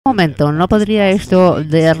momento, ¿no podría esto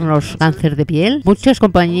darnos cáncer de piel? Muchas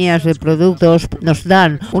compañías de productos nos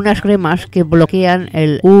dan unas cremas que bloquean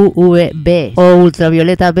el UVB o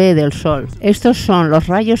ultravioleta B del sol. Estos son los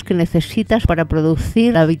rayos que necesitas para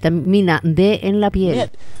producir la vitamina D en la piel.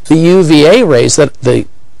 The UVA rays that the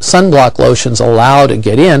sunblock lotions allow to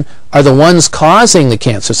get in are the ones causing the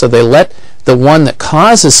cancer. So they let the one that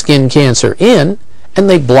causes skin cancer in and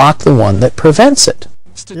they block the one that prevents it.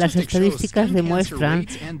 Las estadísticas demuestran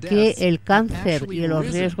que el cáncer y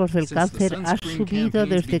los riesgos del cáncer han subido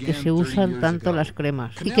desde que se usan tanto las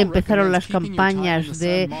cremas y que empezaron las campañas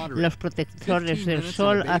de los protectores del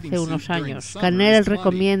sol hace unos años. Canel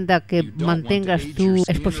recomienda que mantengas tu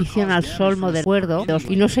exposición al sol moderada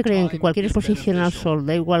y no se creen que cualquier exposición al sol,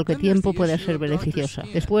 da igual qué tiempo, pueda ser beneficiosa.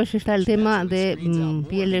 Después está el tema de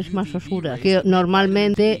pieles más oscuras, que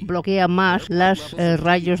normalmente bloquea más los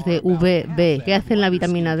rayos de UVB que hacen la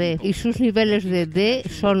vitamina D, y sus niveles de D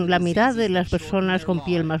son la mitad de las personas con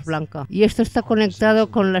piel más blanca, y esto está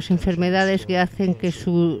conectado con las enfermedades que hacen que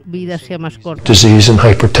su vida sea más corta. Disease and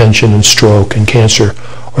hypertension and stroke and cancer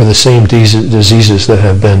are the same diseases that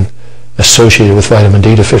have been associated with vitamin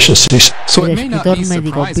D deficiencies. El escritor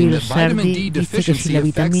médico Presentación dice que si la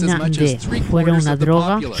vitamina D fuera una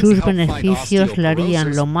droga, sus beneficios la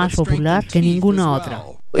harían lo más popular que ninguna otra.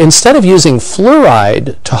 Instead of using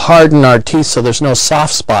fluoride to harden our teeth so there's no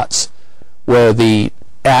soft spots where the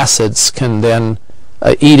acids can then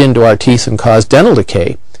eat into our teeth and cause dental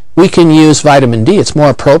decay, we can use vitamin D. It's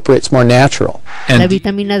more appropriate, it's more natural. La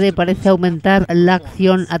vitamina D parece aumentar la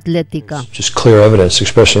acción atlética. Just clear evidence,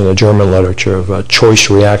 especially in the German literature, of choice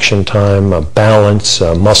reaction time, balance,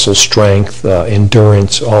 muscle strength,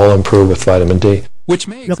 endurance, all improve with vitamin D.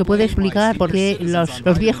 Lo que puede explicar por qué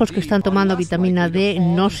los viejos que están tomando vitamina D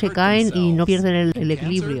no se caen y no pierden el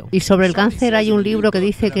equilibrio. Y sobre el cáncer hay un libro que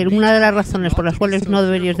dice que una de las razones por las cuales no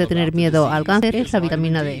deberías de tener miedo al cáncer es la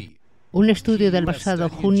vitamina D. Un estudio del pasado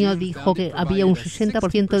junio dijo que había un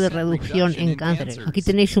 60% de reducción en cáncer. Aquí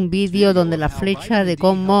tenéis un vídeo donde la flecha de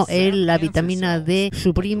cómo la vitamina D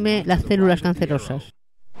suprime las células cancerosas.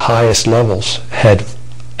 Highest levels had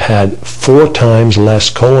 4 times less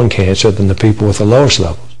colon cancer than the people with the lowest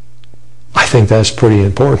levels. I think that's pretty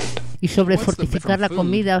important. Y sobre fortificar la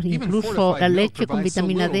comida, incluso la leche con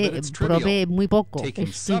vitamina D provee muy poco,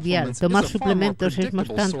 es trivial. Tomar suplementos es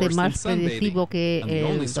bastante más predecivo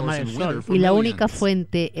que tomar el sol. Y la única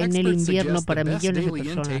fuente en el invierno para millones de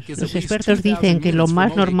personas. Los expertos dicen que lo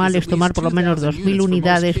más normal es tomar por lo menos 2.000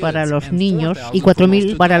 unidades para los niños y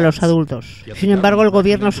 4.000 para los adultos. Sin embargo, el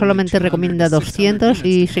gobierno solamente recomienda 200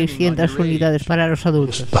 y 600 unidades para los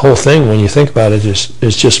adultos. The whole thing, when you think about it,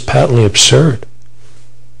 is just patently absurd.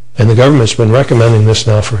 And the government's been recommending this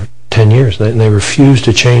now for 10 years, and they refuse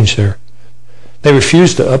to change they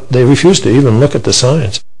refuse to even look at the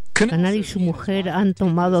science. Canal y su mujer han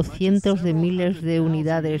tomado cientos de miles de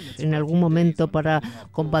unidades en algún momento para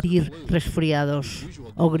combatir resfriados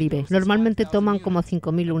o gripe. Normalmente toman como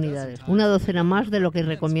 5.000 unidades, una docena más de lo que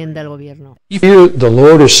recomienda el gobierno. Here, the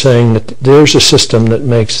Lord is saying that there's a system that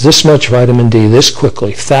makes this much vitamin D this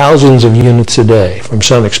quickly, thousands of units a day from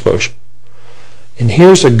sun exposure. And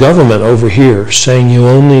here's a government over here saying you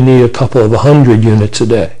only need a couple of 100 units a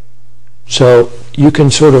day. So you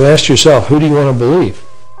can sort of ask yourself, who do you want to believe?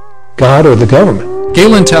 God or the government?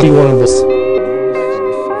 Galen, tell you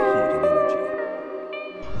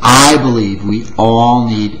I believe we all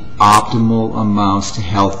need optimal amounts to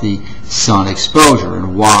healthy sun exposure.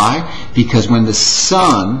 And why? Because when the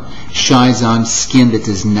sun shines on skin that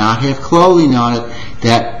does not have clothing on it,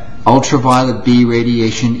 that ultraviolet B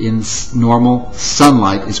radiation in normal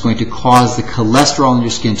sunlight is going to cause the cholesterol in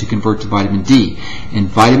your skin to convert to vitamin D. And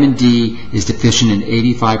vitamin D is deficient in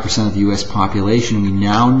 85% of the U.S. population. We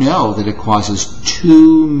now know that it causes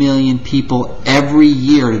 2 million people every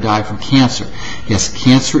year to die from cancer. Yes,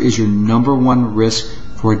 cancer is your #1 risk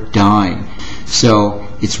for dying. So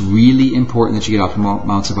it's really important that you get optimal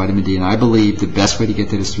amounts of vitamin D, and I believe the best way to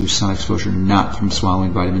get that is through sun exposure, not from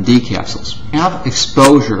swallowing vitamin D capsules. Have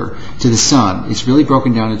exposure to the sun. It's really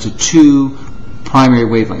broken down into 2 primary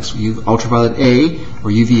wavelengths. You have ultraviolet A,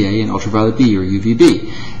 or UVA, and ultraviolet B, or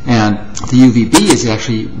UVB. And the UVB is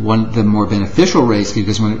actually one of the more beneficial rays,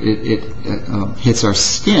 because when it hits our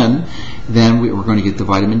skin, then we're going to get the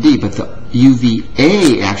vitamin D. But the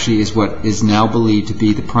UVA actually is what is now believed to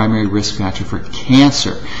be the primary risk factor for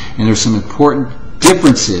cancer. And there's some important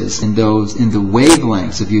differences in the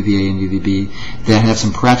wavelengths of UVA and UVB that have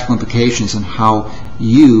some practical implications on how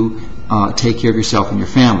you take care of yourself and your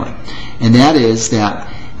family. And that is that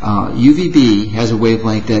UVB has a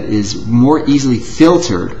wavelength that is more easily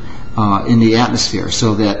filtered in the atmosphere,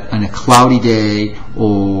 so that on a cloudy day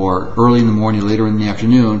or early in the morning, later in the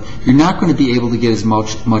afternoon, you're not going to be able to get as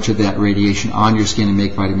much of that radiation on your skin and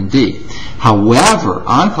make vitamin D. However,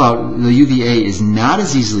 on cloud, the UVA is not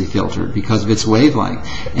as easily filtered because of its wavelength,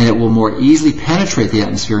 and it will more easily penetrate the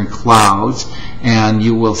atmosphere in clouds, and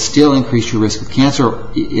you will still increase your risk of cancer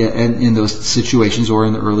in those situations, or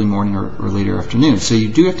in the early morning or later afternoon. So you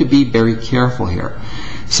do have to be very careful here.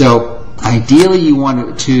 So ideally, you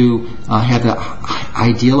want to have the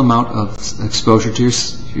ideal amount of exposure to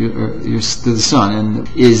to the sun,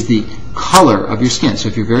 and is the color of your skin. So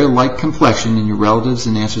if you're very light complexion and your relatives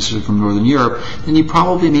and ancestors are from Northern Europe, then you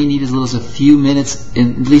probably may need as little as a few minutes, at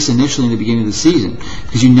least initially in the beginning of the season,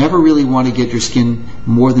 because you never really want to get your skin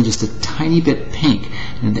more than just a tiny bit pink,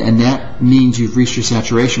 and that means you've reached your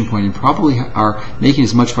saturation point and probably are making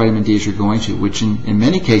as much vitamin D as you're going to, which in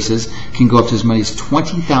many cases can go up to as many as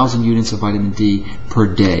 20,000 units of vitamin D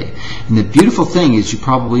per day. And the beautiful thing is, you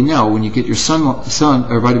probably know, when you get your sun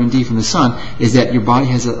or vitamin D from the sun, is that your body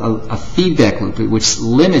has a feedback loop which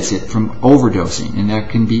limits it from overdosing, and that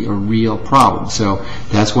can be a real problem. So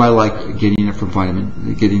that's why I like getting the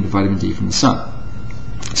vitamin D from the sun.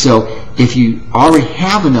 So if you already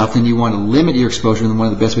have enough, then you want to limit your exposure, and one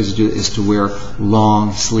of the best ways to do it is to wear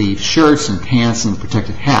long sleeve shirts and pants and a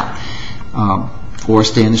protective hat, or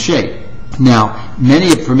stay in the shade. Now,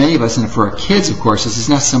 for many of us, and for our kids, of course, this is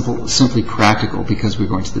not simply practical, because we're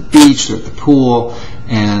going to the beach or at the pool,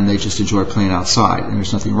 and they just enjoy playing outside. And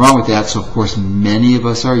there's nothing wrong with that. So, of course, many of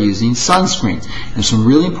us are using sunscreen. There's some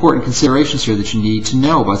really important considerations here that you need to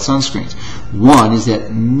know about sunscreens. One is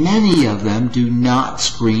that many of them do not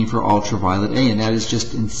screen for ultraviolet A, and that is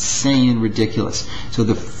just insane and ridiculous. So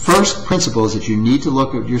the first principle is that you need to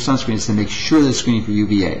look at your sunscreen is to make sure that it's screening for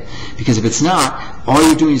UVA. Because if it's not, all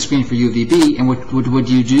you're doing is screening for UVB, and what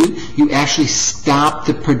do? You actually stop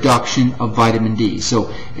the production of vitamin D.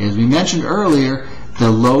 So, as we mentioned earlier, the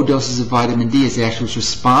low doses of vitamin D is actually what's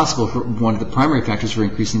responsible for one of the primary factors for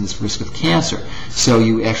increasing this risk of cancer. So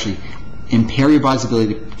you actually impair your body's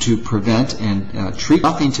ability to prevent and treat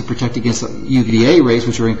nothing to protect against UVA rays,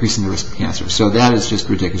 which are increasing the risk of cancer. So that is just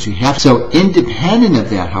ridiculous. So independent of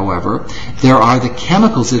that, however, there are the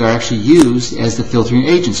chemicals that are actually used as the filtering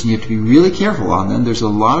agents, and you have to be really careful on them. There's a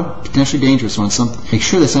lot of potentially dangerous ones. Make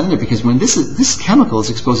sure that's in there, because when this chemical is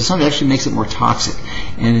exposed to sun, it actually makes it more toxic,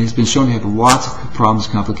 and it has been shown to have lots of problems,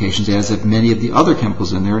 complications, as have many of the other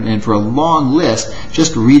chemicals in there. And for a long list,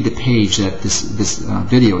 just read the page that this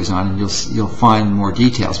video is on, and you'll find more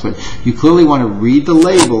details. But you clearly want to read the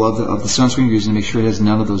label of the sunscreen you're using to make sure it has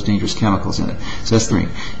none of those dangerous chemicals in it. So that's 3.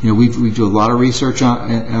 We do a lot of research on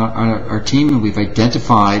our team, and we've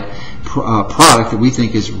identified product that we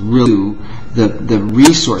think is really the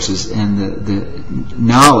resources and the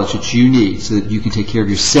knowledge that you need, so that you can take care of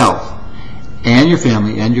yourself and your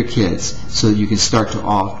family and your kids, so that you can start to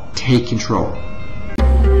all take control.